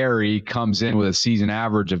per carry, comes in with a season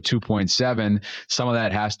average of 2.7. Some of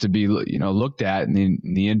that has to be, looked at in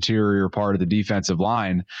the interior part of the defensive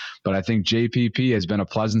line. But I think JPP has been a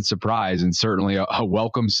pleasant surprise and certainly a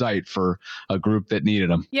welcome sight for a group that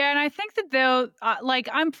needed him. Yeah, and I think that they'll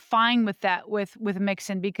I'm fine with that with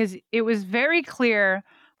Mixon, because it was very clear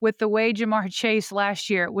with the way Jamar Chase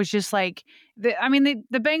last year was just like the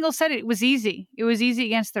Bengals said it was easy. It was easy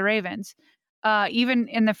against the Ravens. Even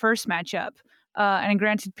in the first matchup. And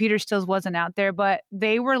granted, Peter Stills wasn't out there, but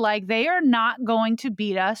they were like, they are not going to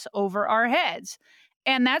beat us over our heads.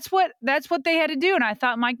 And that's what they had to do. And I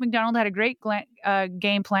thought Mike McDonald had a great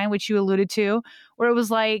game plan, which you alluded to, where it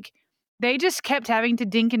was like, they just kept having to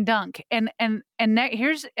dink and dunk. And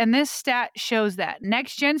this stat shows that.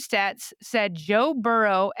 Next Gen Stats said Joe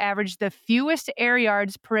Burrow averaged the fewest air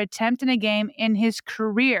yards per attempt in a game in his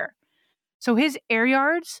career. So his air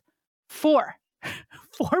yards,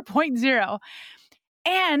 4.0.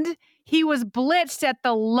 And he was blitzed at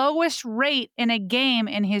the lowest rate in a game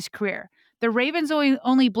in his career. The Ravens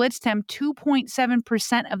only blitzed him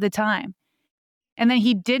 2.7% of the time. And then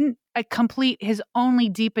he didn't complete his only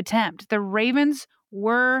deep attempt. The Ravens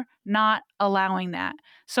were not allowing that.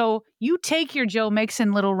 So you take your Joe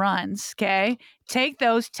Mixon little runs, okay? Take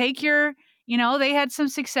those, they had some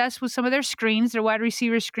success with some of their screens, their wide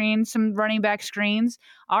receiver screens, some running back screens.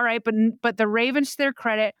 All right, but the Ravens, to their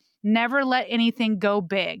credit, never let anything go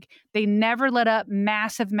big. They never let up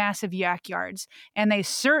massive yak yards. And they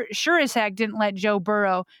sure as heck didn't let Joe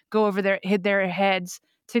Burrow go over hit their heads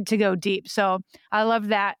to go deep. So I love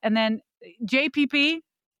that. And then JPP,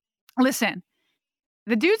 listen,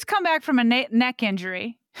 the dude's come back from a neck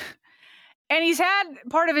injury. And he's had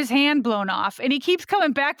part of his hand blown off, and he keeps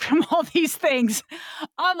coming back from all these things.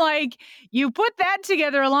 I'm like, you put that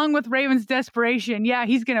together along with Ravens' desperation, yeah,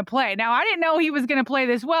 he's going to play. Now, I didn't know he was going to play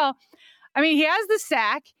this well. I mean, he has the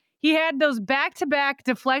sack. He had those back-to-back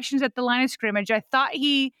deflections at the line of scrimmage. I thought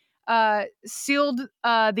he sealed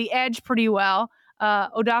the edge pretty well.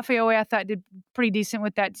 Odafe, I thought, did pretty decent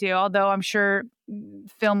with that too, although I'm sure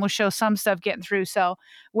film will show some stuff getting through. So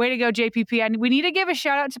way to go, JPP. And we need to give a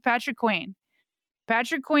shout out to Patrick Queen.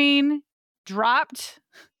 Patrick Queen dropped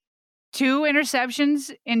 2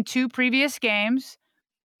 interceptions in 2 previous games.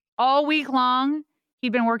 All week long,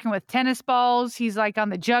 he'd been working with tennis balls. He's like on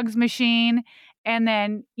the jugs machine. And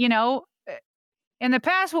then, in the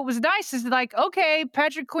past, what was nice is like, okay,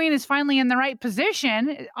 Patrick Queen is finally in the right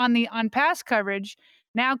position on pass coverage.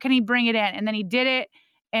 Now can he bring it in? And then he did it.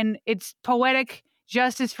 And it's poetic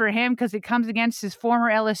justice for him because it comes against his former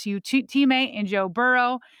LSU teammate in Joe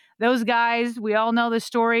Burrow. Those guys, we all know the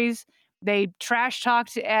stories. They trash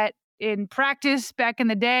talked in practice back in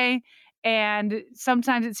the day, and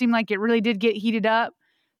sometimes it seemed like it really did get heated up.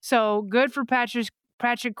 So good for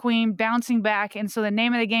Patrick Queen bouncing back, and so the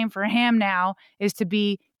name of the game for him now is to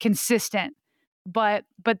be consistent. But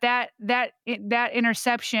that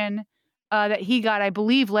interception that he got, I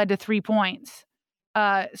believe, led to 3 points.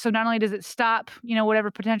 So not only does it stop,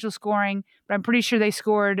 whatever potential scoring, but I'm pretty sure they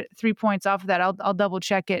scored 3 points off of that. I'll double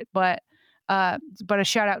check it, but a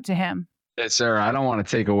shout out to him. Yeah, Sarah, I don't want to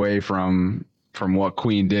take away from what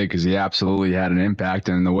Queen did, because he absolutely had an impact,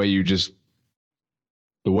 and the way you just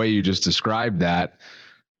described that,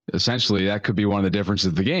 essentially that could be one of the differences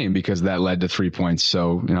of the game, because that led to 3 points.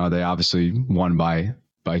 So, they obviously won by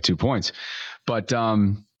 2 points. But,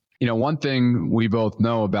 one thing we both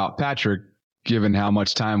know about Patrick, given how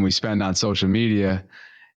much time we spend on social media,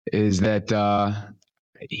 is that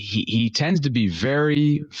he tends to be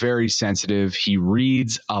very, very sensitive. He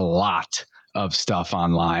reads a lot of stuff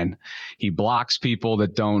online. He blocks people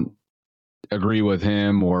that don't agree with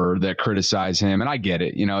him or that criticize him. And I get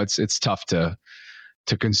it. It's tough to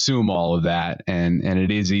consume all of that. And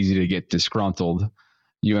it is easy to get disgruntled.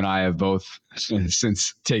 You and I have both,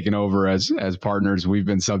 since taken over as partners, we've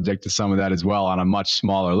been subject to some of that as well on a much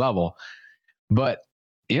smaller level. But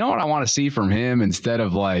you know what I want to see from him? Instead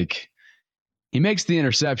of he makes the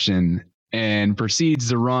interception and proceeds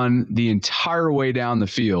to run the entire way down the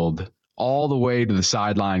field, all the way to the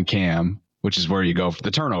sideline cam, which is where you go for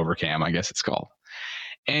the turnover cam, I guess it's called.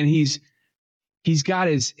 And he's got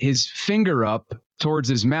his finger up towards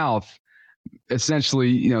his mouth,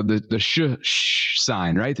 essentially, the shh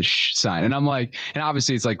sign, right? The shh sign. And I'm like, and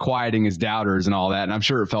obviously it's like quieting his doubters and all that. And I'm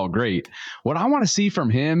sure it felt great. What I want to see from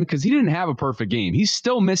him, because he didn't have a perfect game, he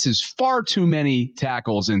still misses far too many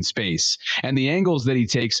tackles in space. And the angles that he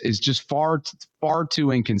takes is just far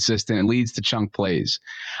too inconsistent. It leads to chunk plays.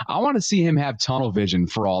 I want to see him have tunnel vision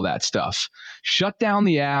for all that stuff. Shut down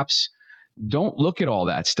the apps. don't look at all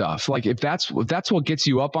that stuff. Like if that's what gets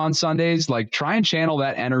you up on Sundays, like try and channel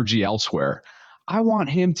that energy elsewhere. I want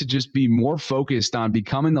him to just be more focused on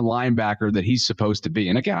becoming the linebacker that he's supposed to be.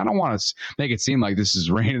 And again, I don't want to make it seem like this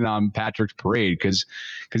is raining on Patrick's parade because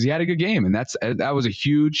he had a good game. And that was a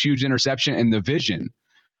huge interception, and the vision.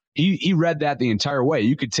 He read that the entire way.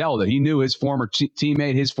 You could tell that he knew his former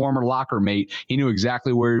teammate, his former locker mate. He knew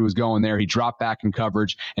exactly where he was going there. He dropped back in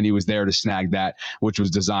coverage, and he was there to snag that, which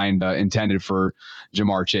was intended for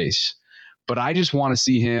Ja'Marr Chase. But I just want to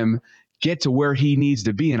see him get to where he needs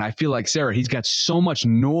to be. And I feel like, Sarah, he's got so much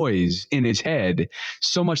noise in his head,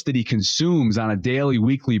 so much that he consumes on a daily,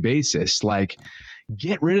 weekly basis. Like,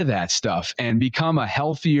 get rid of that stuff and become a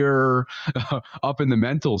healthier up in the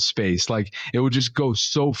mental space. Like, it would just go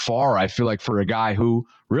so far, I feel like, for a guy who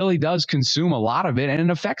really does consume a lot of it, and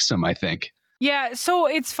it affects him, I think. Yeah. So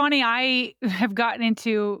it's funny. I have gotten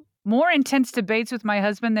into more intense debates with my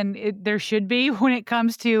husband than there should be when it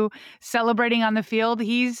comes to celebrating on the field.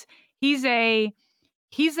 He's a,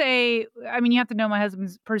 I mean, you have to know my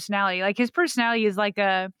husband's personality. Like, his personality is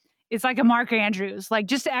it's like a Mark Andrews, like,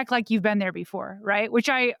 just to act like you've been there before, right? Which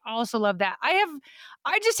I also love that.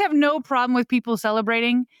 I just have no problem with people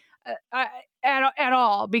celebrating at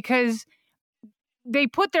all, because they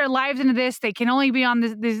put their lives into this. They can only be on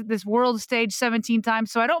this world stage 17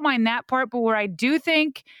 times. So I don't mind that part. But where I do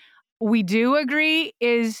think we do agree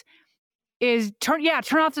is turn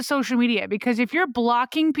off the social media, because if you're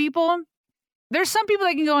blocking people, there's some people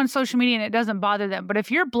that can go on social media and it doesn't bother them. But if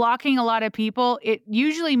you're blocking a lot of people, it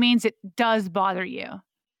usually means it does bother you.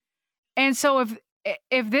 And so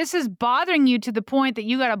if this is bothering you to the point that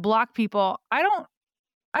you got to block people, I don't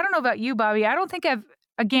know about you, Bobby. I don't think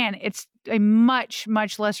again, it's a much,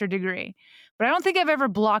 much lesser degree, but I don't think I've ever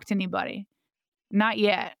blocked anybody. Not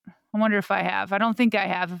yet. I wonder if I have. I don't think I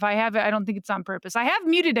have. If I have it, I don't think it's on purpose. I have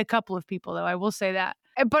muted a couple of people, though. I will say that.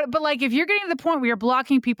 But like, if you're getting to the point where you're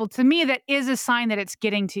blocking people, to me, that is a sign that it's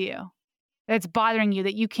getting to you, that it's bothering you,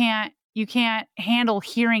 that you can't handle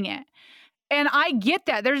hearing it. And I get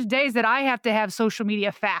that. There's days that I have to have social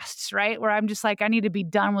media fasts, right? Where I'm just like, I need to be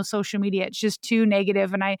done with social media. It's just too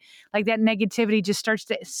negative. And I like that negativity just starts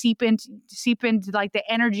to seep into like the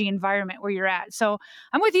energy environment where you're at. So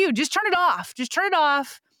I'm with you. Just turn it off. Just turn it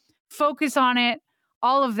off. Focus on it,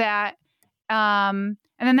 all of that. And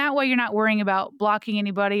then that way you're not worrying about blocking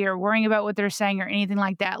anybody or worrying about what they're saying or anything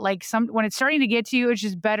like that. Like, when it's starting to get to you, it's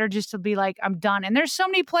just better just to be like, I'm done. And there's so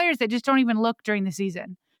many players that just don't even look during the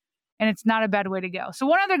season. And it's not a bad way to go. So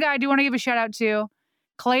one other guy I do want to give a shout out to,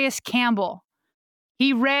 Calais Campbell.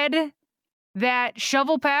 He read that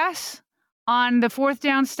shovel pass on the 4th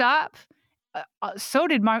down stop. So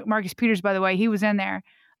did Marcus Peters, by the way. He was in there.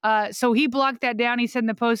 So he blocked that down. He said in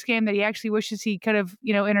the post game that he actually wishes he could have,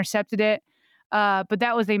 intercepted it. But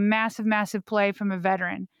that was a massive, massive play from a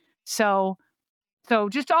veteran. So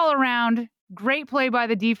just all around, great play by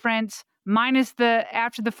the defense, minus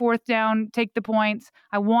after the 4th down, take the points.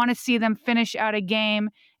 I want to see them finish out a game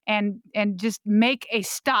and just make a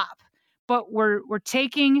stop. But we're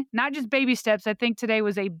taking not just baby steps. I think today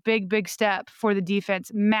was a big, big step for the defense.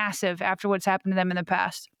 Massive after what's happened to them in the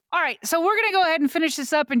past. All right, so we're going to go ahead and finish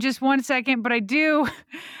this up in just 1 second, but I do.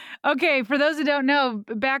 Okay, for those who don't know,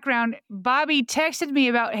 background, Bobby texted me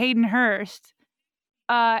about Hayden Hurst.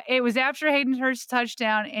 It was after Hayden Hurst's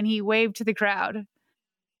touchdown, and he waved to the crowd.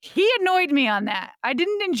 He annoyed me on that. I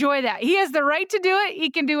didn't enjoy that. He has the right to do it. He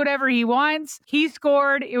can do whatever he wants. He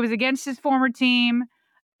scored. It was against his former team.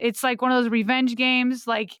 It's like one of those revenge games,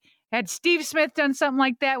 like had Steve Smith done something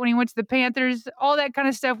like that when he went to the Panthers, all that kind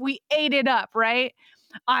of stuff. We ate it up, right?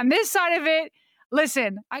 On this side of it,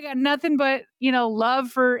 listen, I got nothing but, love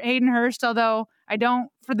for Hayden Hurst, although I don't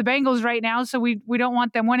for the Bengals right now, so we don't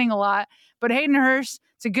want them winning a lot. But Hayden Hurst,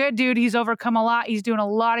 it's a good dude. He's overcome a lot. He's doing a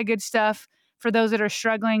lot of good stuff for those that are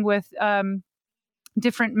struggling with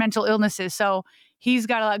different mental illnesses. So he's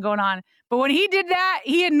got a lot going on. But when he did that,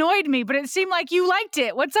 he annoyed me, but it seemed like you liked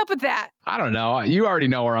it. What's up with that? I don't know. You already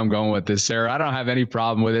know where I'm going with this, Sarah. I don't have any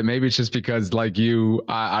problem with it. Maybe it's just because, like you,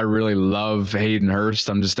 I really love Hayden Hurst.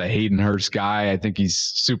 I'm just a Hayden Hurst guy. I think he's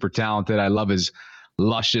super talented. I love his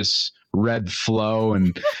luscious red flow.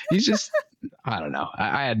 And he's just, I don't know.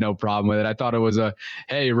 I had no problem with it. I thought it was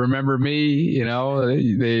hey, remember me?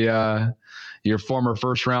 Your former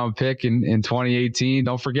first round pick in 2018.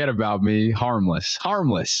 Don't forget about me.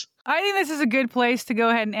 Harmless. I think this is a good place to go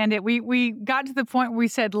ahead and end it. We got to the point where we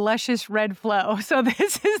said luscious red flow. So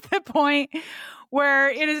this is the point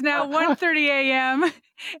where it is now 1:30 a.m.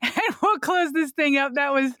 and we'll close this thing up.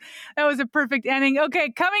 That was a perfect ending.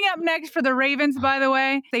 Okay, coming up next for the Ravens, by the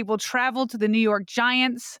way, they will travel to the New York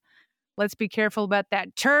Giants. Let's be careful about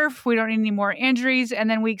that turf. We don't need any more injuries. And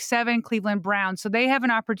then week 7, Cleveland Browns. So they have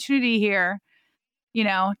an opportunity here,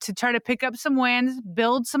 to try to pick up some wins,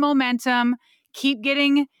 build some momentum, keep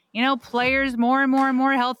getting, players more and more and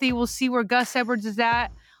more healthy. We'll see where Gus Edwards is at,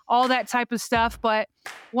 all that type of stuff. But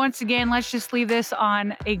once again, let's just leave this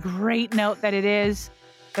on a great note that it is.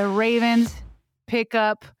 The Ravens pick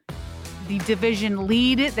up the division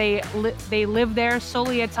lead. They live there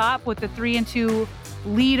solely atop with the 3-2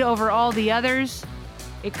 lead over all the others.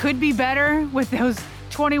 It could be better with those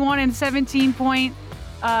 21 and 17 point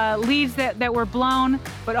leads that were blown,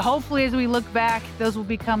 but hopefully as we look back, those will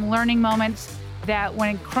become learning moments that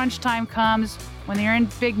when crunch time comes, when they're in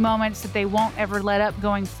big moments, that they won't ever let up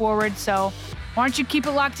going forward. So why don't you keep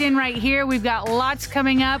it locked in right here? We've got lots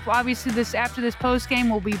coming up. Obviously, after this post game,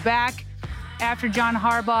 we'll be back after John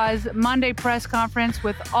Harbaugh's Monday press conference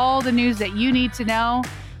with all the news that you need to know.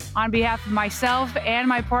 On behalf of myself and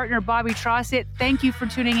my partner, Bobby Trossett, thank you for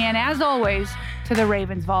tuning in, as always, to the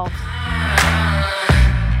Ravens Vault.